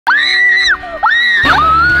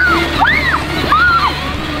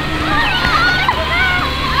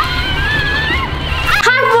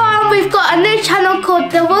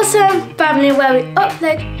for the Wilson family where we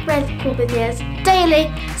upload really cool videos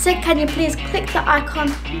daily. So can you please click the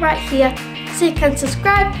icon right here so you can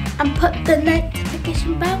subscribe and put the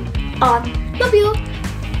notification bell on. Love you all.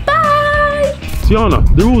 Bye! Tiana,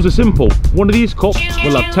 the rules are simple. One of these cups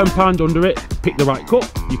will have £10 under it. Pick the right cup,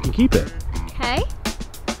 you can keep it. Okay.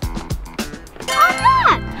 Oh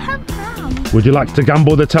yeah, £10. Would you like to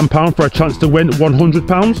gamble the £10 for a chance to win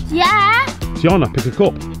 £100? Yeah. Tiana, pick a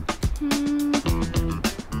cup.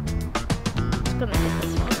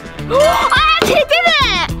 I actually did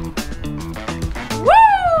it! Woo!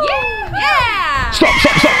 Yeah! Stop!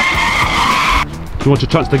 Do you want a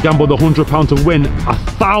chance to gamble the £100 to win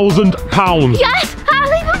 £1,000? Yes!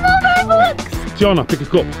 I'll even more Robux! Tiana, pick a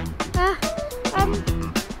cup.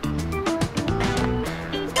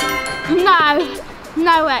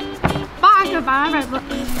 No way. Buy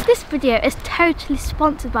Robux. This video is totally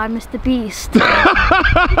sponsored by Mr. Beast.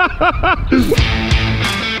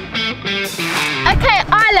 Okay,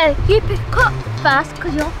 Isla, you pick up first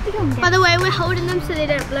because you're the youngest. By the way, we're holding them so they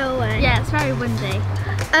don't blow away. Yeah, it's very windy.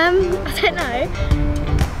 I don't know.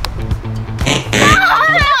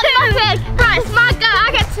 Nothing. Right, it's my go.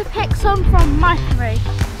 I get to pick some from my three.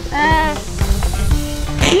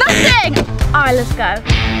 Nothing. Isla's go.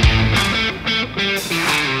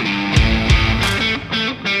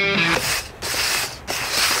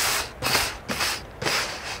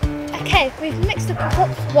 Okay, we've mixed the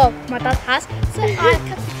cups. Well, my dad has, so I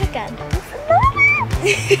can pick again.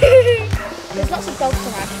 There's lots of dogs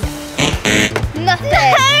around here.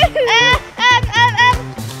 Nothing.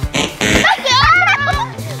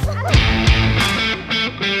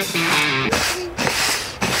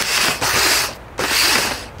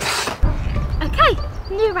 Okay,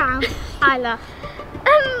 new round. Isla.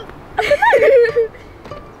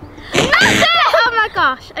 Oh my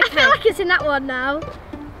gosh. Okay. I feel like it's in that one now.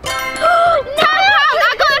 £10!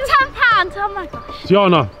 I got a £10! Oh my gosh.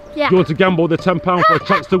 Tiana, Yeah. you want to gamble the £10 for a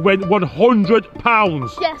chance to win £100?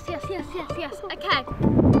 Yes. Okay.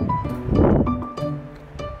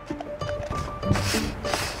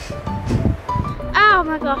 Oh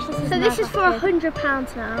my gosh, this is So this is for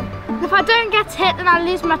 £100 now. If I don't get it, then I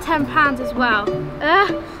lose my £10 as well. Yeah!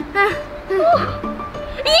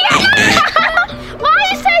 Why are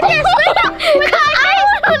you saying this?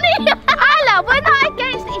 We're not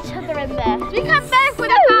against each other in this. We can both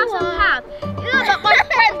win £1,000. You're not my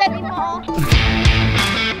friend anymore.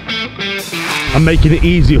 I'm making it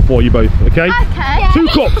easier for you both, okay? Okay. Two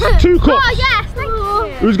cups. Oh yes, thank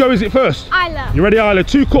you. Whose go is it first? Isla. You ready, Isla?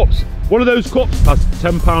 2 cups. One of those cups has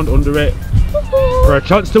 £10 under it for a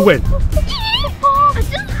chance to win. I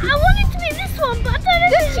wanted to be this one, but I don't know.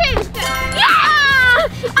 Just choose.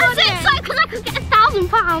 Yeah! I'm so excited because I could get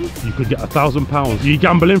 £1,000. You could get £1,000. Are you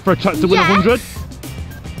gambling for a chance to win Yes. 100?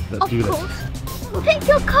 Let's do this. Pick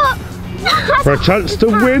your cup. For a chance to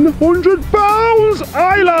win £100,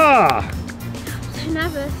 Isla! I'm so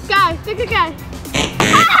nervous. Go, pick a go.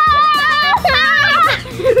 No!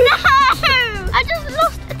 I just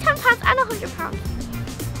lost £10 and £100.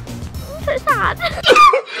 I'm so sad.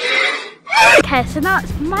 Okay, so now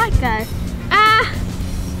it's my go. Yes!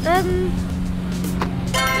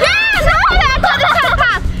 I got the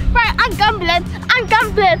 £10. Right, I'm gambling.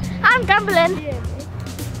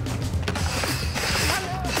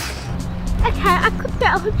 Okay, I could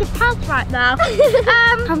get £100 right now.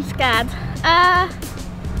 I'm scared. Oh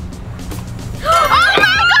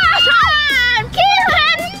my gosh! Keep it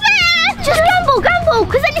there! Just gamble,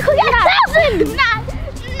 because then you could get £1,000!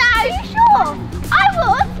 No, are you sure? I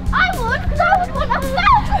would, because I would want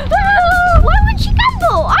 £1,000. Why would she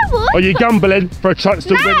gamble? I would. Are you gambling for a chance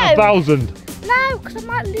to win 1,000? No, because I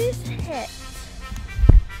might lose it.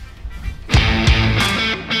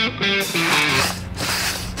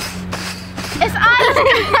 It's Isla's go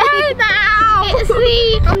now! It's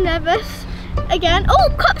me. I'm nervous. Again. Oh,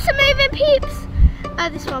 cups are moving, peeps.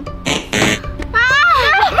 This one.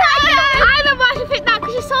 I know why she picked that,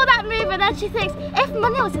 because she saw that move and then she thinks if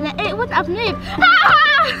money was in it, it wouldn't have moved.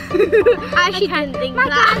 I actually didn't think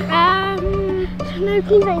that. No,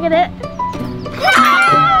 please don't get it.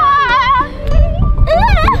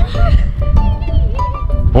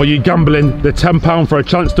 Are you gambling the £10 for a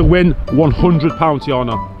chance to win £100,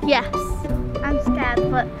 Tiana? Yes. I'm scared,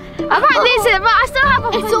 but I might lose it, but I still have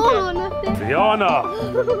 £100. It's all or nothing. Tiana!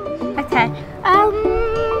 Okay.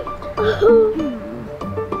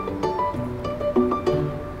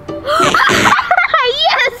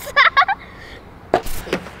 Yes!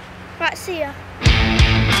 Right, see ya.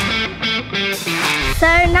 So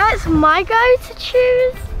now it's my go to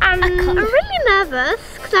choose, and I'm really nervous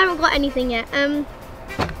because I haven't got anything yet.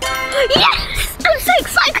 Yes! I'm so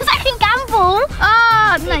excited because I can gamble.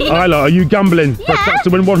 Oh, no. Isla, are you gambling for a chance to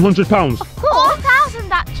win £100?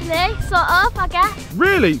 4,000 actually, sort of, I guess.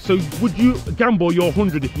 Really? So would you gamble your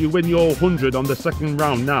 100 if you win your 100 on the second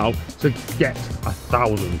round now to get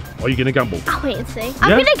 1,000? Are you going to gamble? I'll wait and see.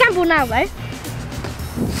 I'm going to gamble now though.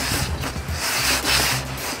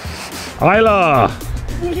 Isla!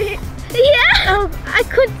 Yeah! Oh, I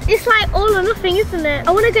could, it's like all or nothing, isn't it?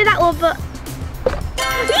 I want to go that one, but...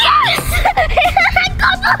 Yes! I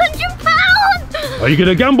got the £100! Are you going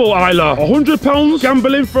to gamble, Isla? £100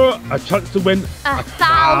 gambling for a chance to win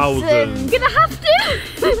 1,000. I'm going to have to.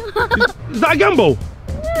 Is that a gamble?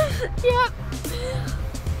 Yep.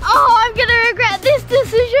 Oh, I'm going to regret this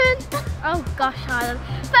decision. Oh gosh, Isla.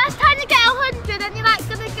 First time you get 100 and you're like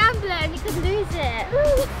going to gamble it and you could lose it.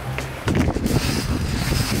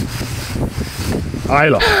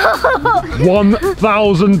 Isla,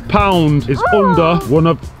 £1,000 is under one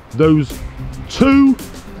of those 2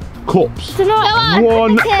 cups.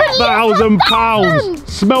 £1,000.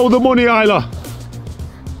 Smell the money, Isla.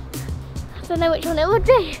 I don't know which one it would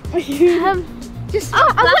be. Just. Oh,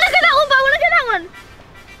 I want to go that one, but I want to go that one.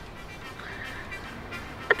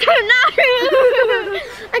 I don't know.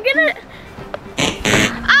 I'm gonna.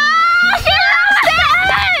 Oh, she lost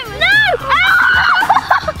it! No!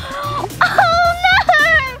 Oh! Oh no!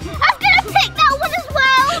 I'm gonna take that one as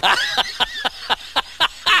well.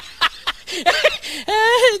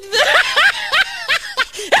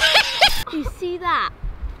 Do you see that?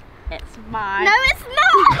 It's mine. No, it's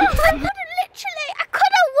not. I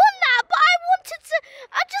could have won that, but I wanted to.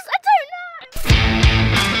 I don't know.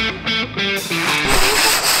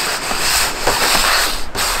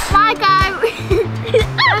 My go.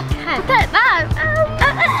 I don't know.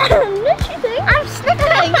 I'm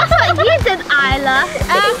sniffling. That's what you did, Isla.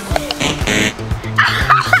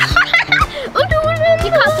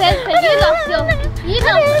 You can't say anything. You lost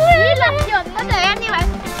your mother anyway.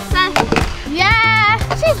 So, yeah,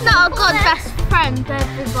 she's not a good best friend,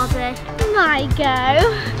 everybody. My go.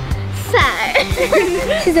 So,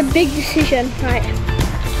 this is a big decision, right?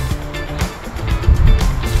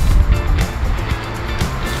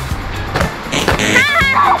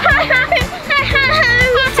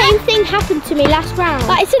 Same thing happened to me last round.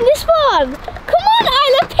 But it's in this one. Come on,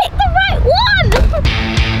 Isla, pick the right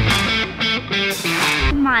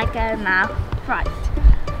one. My go now. Right.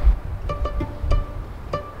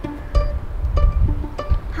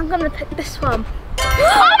 I'm gonna pick this one.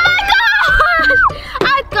 Oh my gosh!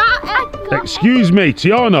 I got it. Excuse me,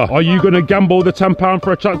 Tiana, are you going to gamble the £10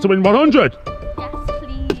 for a chance to win 100? Yes,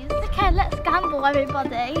 please. Okay, let's gamble,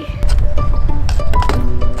 everybody.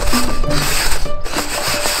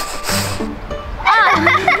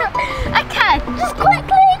 Okay, just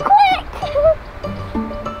quickly, quick.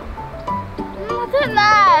 I don't know.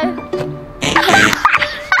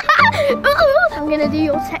 I'm gonna do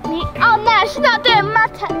your technique. Oh no, she's not doing my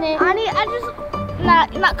technique. No,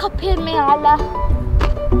 you're not copying me, Isla.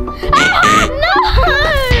 No!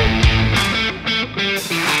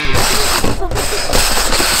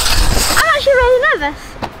 I'm actually really nervous.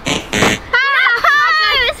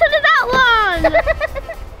 It's under that one.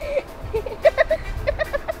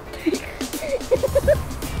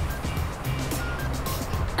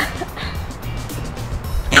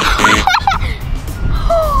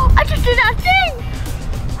 I just did that thing.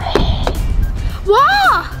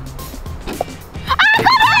 What? I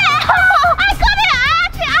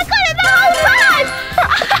got it the whole time.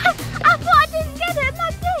 I thought I didn't get it and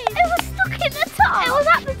I did. It was stuck in the top. It was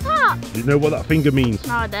at the top. You know what that finger means?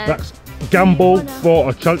 No, I don't. That's gamble for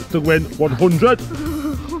a chance to win 100.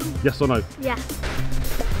 Yes or no? Yeah.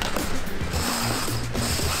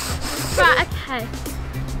 Right, okay.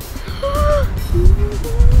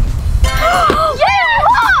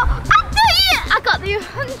 I got the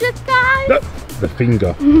 100, guys. No, the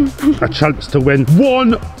finger. A chance to win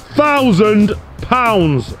 £1,000.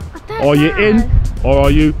 Are you in or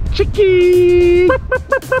are you chicky? I'm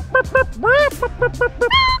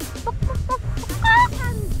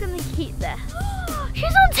gonna keep this.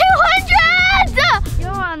 She's on 200!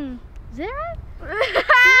 You're on 0?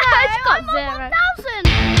 It's got 0. 1,000.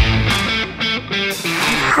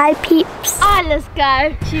 Hi peeps. Alright, let's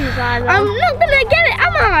go. Choose Isla. I'm not gonna get it,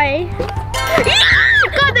 am I?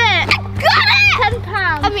 Yeah! Got it! Got it!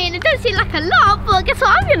 £10. I mean, it doesn't seem like a lot, but guess what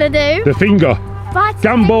I'm gonna do? The finger. Right,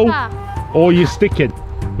 Gamble finger. or you sticking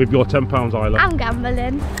with your £10, Isla? I'm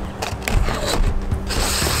gambling.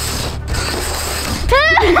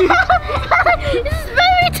 This is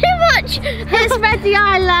very too much. It's ready,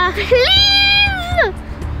 Isla. Please!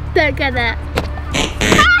 Don't get it.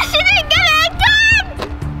 Ah, she didn't get it again!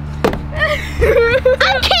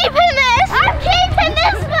 I'm keeping this! I'm keeping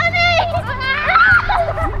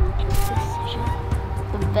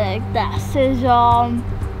decision.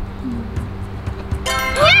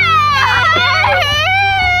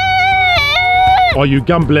 Are you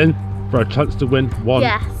gambling for a chance to win one?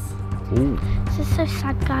 Yes. Ooh. This is so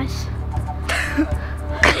sad, guys.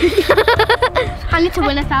 I need to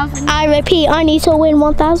win 1,000. I repeat, I need to win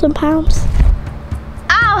 £1,000.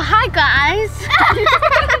 Oh, hi guys.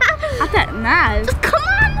 I don't know. Just come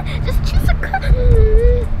on. Just choose a colour.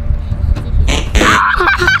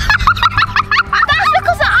 That's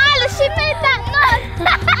because of Isla. She made that noise.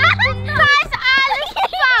 That's Isla's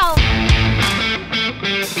fault.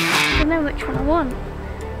 I don't know which one I want.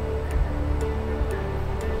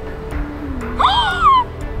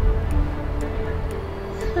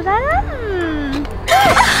 Should I?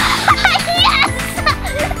 Yes!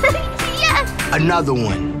 Yes! Another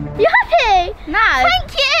one. You happy? No.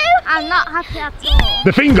 Thank you. I'm not happy at all.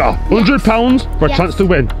 The finger, £100 for a chance to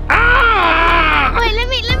win. Ah! Wait, let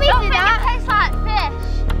me do that. It tastes like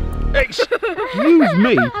fish. Excuse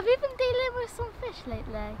me. Have you been dealing with some fish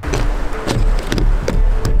lately?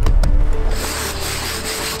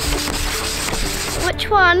 Which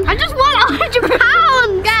one? I just want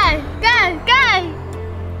 £100. Go.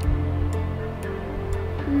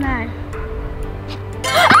 No.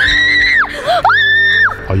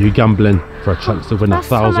 Are you gambling for a chance to win Last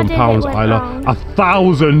time I did it £1,000, went Isla? wrong.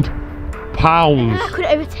 £1,000. I could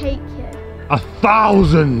overtake you.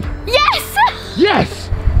 1,000. Yes! Yes.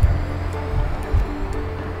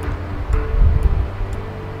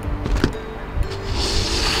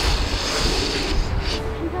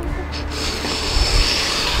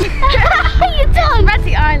 You done?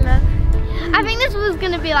 Ready, Isla. I think this was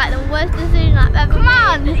going to be like the worst decision I've ever made. Come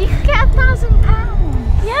on, you can get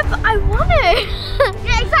 £1,000. Yeah, but I want it.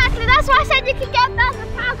 Yeah, exactly. That's why I said you can get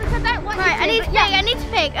 £1,000 because I don't want Right, I need to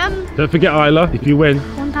pick. Don't forget, Isla, if you win,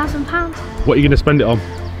 £1,000. what are you going to spend it on?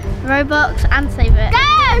 Robux and save it. Go!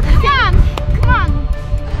 Come on.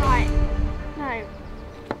 Right. No.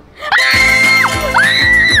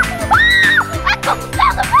 I got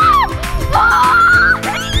 £1,000!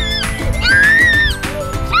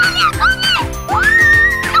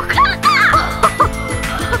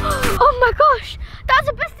 Oh my gosh, that's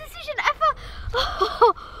the best decision ever.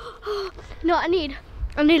 You know what I need?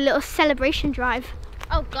 I need a little celebration drive.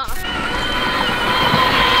 Oh gosh. I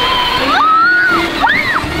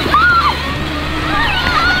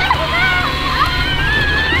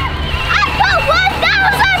got £1,000!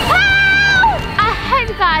 I hope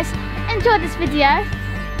you guys enjoyed this video.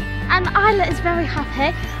 And Isla is very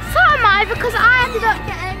happy. So am I, because I ended up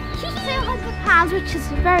getting £200, which is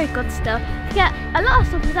very good still. Get a lot of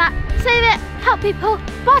stuff with that, save it, help people,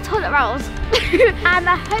 buy toilet rolls. And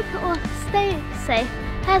I hope you all stay safe.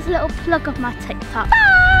 Here's a little plug of my TikTok.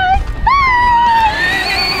 Bye!